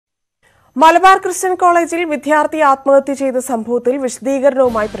Malabar Christian College വിദ്യാർത്ഥി ആത്മഹത്യ ചെയ്ത സംഭവത്തിൽ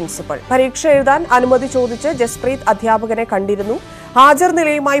വിശദീകരണവുമായി പ്രിൻസിപ്പൽ പരീക്ഷ എഴുതാൻ അനുമതി ചോദിച്ച് ജസ്പ്രീത് അധ്യാപകനെ കണ്ടിരുന്നു. ഹാജർ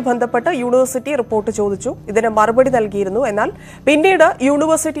നിലയുമായി ബന്ധപ്പെട്ട് യൂണിവേഴ്സിറ്റി റിപ്പോർട്ട് ചോദിച്ചു. ഇതിന് മറുപടി നൽകിയിരുന്നു. എന്നാൽ പിന്നീട്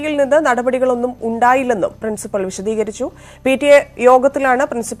യൂണിവേഴ്സിറ്റിയിൽ നിന്ന് നടപടികളൊന്നും ഉണ്ടായില്ലെന്നും പ്രിൻസിപ്പൽ വിശദീകരിച്ചു. PTA യോഗത്തിലാണ്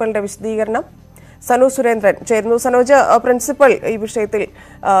പ്രിൻസിപ്പലിന്റെ വിശദീകരണം. സനു സുരേന്ദ്രൻ ചേരുന്നു. സനോജ്, പ്രിൻസിപ്പൽ ഈ വിഷയത്തിൽ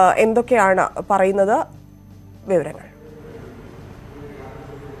എന്തൊക്കെയാണ് പറയുന്നത്? വിവരങ്ങൾ.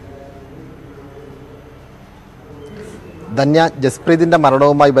 ധന്യ, ജസ്പ്രീതിന്റെ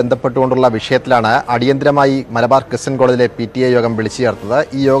മരണവുമായി ബന്ധപ്പെട്ടുകൊണ്ടുള്ള വിഷയത്തിലാണ് അടിയന്തരമായി മലബാർ ക്രിസ്ത്യൻ കോളേജിലെ PTA യോഗം വിളിച്ചു ചേർത്തത്.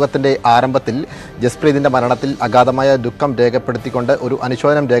 ഈ യോഗത്തിന്റെ ആരംഭത്തിൽ ജസ്പ്രീതിന്റെ മരണത്തിൽ അഗാധമായ ദുഃഖം രേഖപ്പെടുത്തിക്കൊണ്ട് ഒരു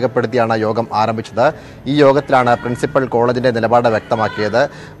അനുശോചനം രേഖപ്പെടുത്തിയാണ് യോഗം ആരംഭിച്ചത്. ഈ യോഗത്തിലാണ് പ്രിൻസിപ്പൽ കോളേജിന്റെ നിലപാട് വ്യക്തമാക്കിയത്.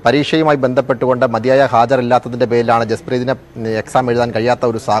 പരീക്ഷയുമായി ബന്ധപ്പെട്ടുകൊണ്ട് മതിയായ ഹാജറില്ലാത്തതിന്റെ പേരിലാണ് ജസ്പ്രീതിന് എക്സാം എഴുതാൻ കഴിയാത്ത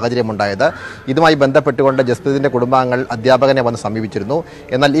ഒരു സാഹചര്യമുണ്ടായത്. ഇതുമായി ബന്ധപ്പെട്ടുകൊണ്ട് ജസ്പ്രീതിന്റെ കുടുംബാംഗങ്ങൾ അധ്യാപകനെ വന്ന് സമീപിച്ചിരുന്നു.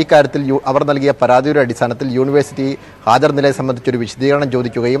 എന്നാൽ ഈ കാര്യത്തിൽ അവർ നൽകിയ പരാതിയുടെ അടിസ്ഥാനത്തിൽ യൂണിവേഴ്സിറ്റി ഹാജർ നിലയെ സംബന്ധിച്ചൊരു വിശദീകരണം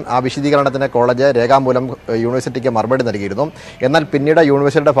ചോദിക്കുകയും ആ വിശദീകരണത്തിന് കോളേജ് രേഖാമൂലം യൂണിവേഴ്സിറ്റിക്ക് മറുപടി നൽകിയിരുന്നു. എന്നാൽ പിന്നീട്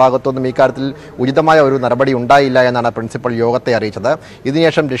യൂണിവേഴ്സിറ്റിയുടെ ഭാഗത്തുനിന്നും ഈ കാര്യത്തിൽ ഉചിതമായ ഒരു നടപടി ഉണ്ടായില്ല എന്നാണ് പ്രിൻസിപ്പൽ യോഗത്തെ അറിയിച്ചത്.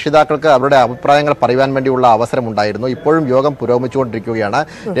 ഇതിനുശേഷം രക്ഷിതാക്കൾക്ക് അവരുടെ അഭിപ്രായങ്ങൾ പറയുവാൻ വേണ്ടിയുള്ള അവസരമുണ്ടായിരുന്നു. ഇപ്പോഴും യോഗം പുരോഗമിച്ചുകൊണ്ടിരിക്കുകയാണ്.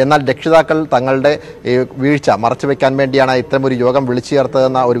 എന്നാൽ രക്ഷിതാക്കൾ തങ്ങളുടെ വീഴ്ച മറച്ചുവെക്കാൻ വേണ്ടിയാണ് ഇത്തരമൊരു യോഗം വിളിച്ചു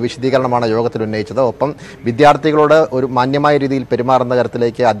ചേർത്തതെന്ന ഒരു വിശദീകരണമാണ് യോഗത്തിൽ ഉന്നയിച്ചത്. ഒപ്പം വിദ്യാർത്ഥികളോട് ഒരു മാന്യമായ രീതിയിൽ പെരുമാറുന്ന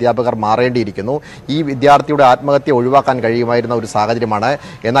തരത്തിലേക്ക് അധ്യാപകർ മാറേണ്ടിയിരിക്കുന്നു. ഈ വിദ്യാർത്ഥിയുടെ ആത്മഹത്യ ഒഴിവാക്കാൻ കഴിയുമായിരുന്ന ഒരു സാഹചര്യമാണ്.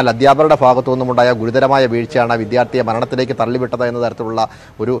 എന്നാൽ അധ്യാപകരുടെ ഭാഗത്തുനിന്നുമുണ്ടായ ഗുരുതരമായ വീഴ്ചയാണ് വിദ്യാർത്ഥിയെ മരണത്തിലേക്ക് തള്ളിവിട്ടത് എന്ന തരത്തിലുള്ള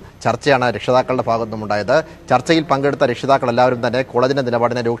ഒരു ചർച്ചയാണ് രക്ഷിതാക്കളുടെ ഭാഗത്തുനിന്നുണ്ടായത്. ചർച്ചയിൽ പങ്കെടുത്ത രക്ഷിതാക്കൾ എല്ലാവരും തന്നെ കോളേജിന്റെ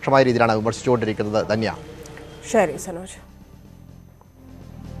നിലപാടിനെ രൂക്ഷമായ രീതിയിലാണ് വിമർശിച്ചുകൊണ്ടിരിക്കുന്നത്. ധന്യ. ശരി സനോജ്.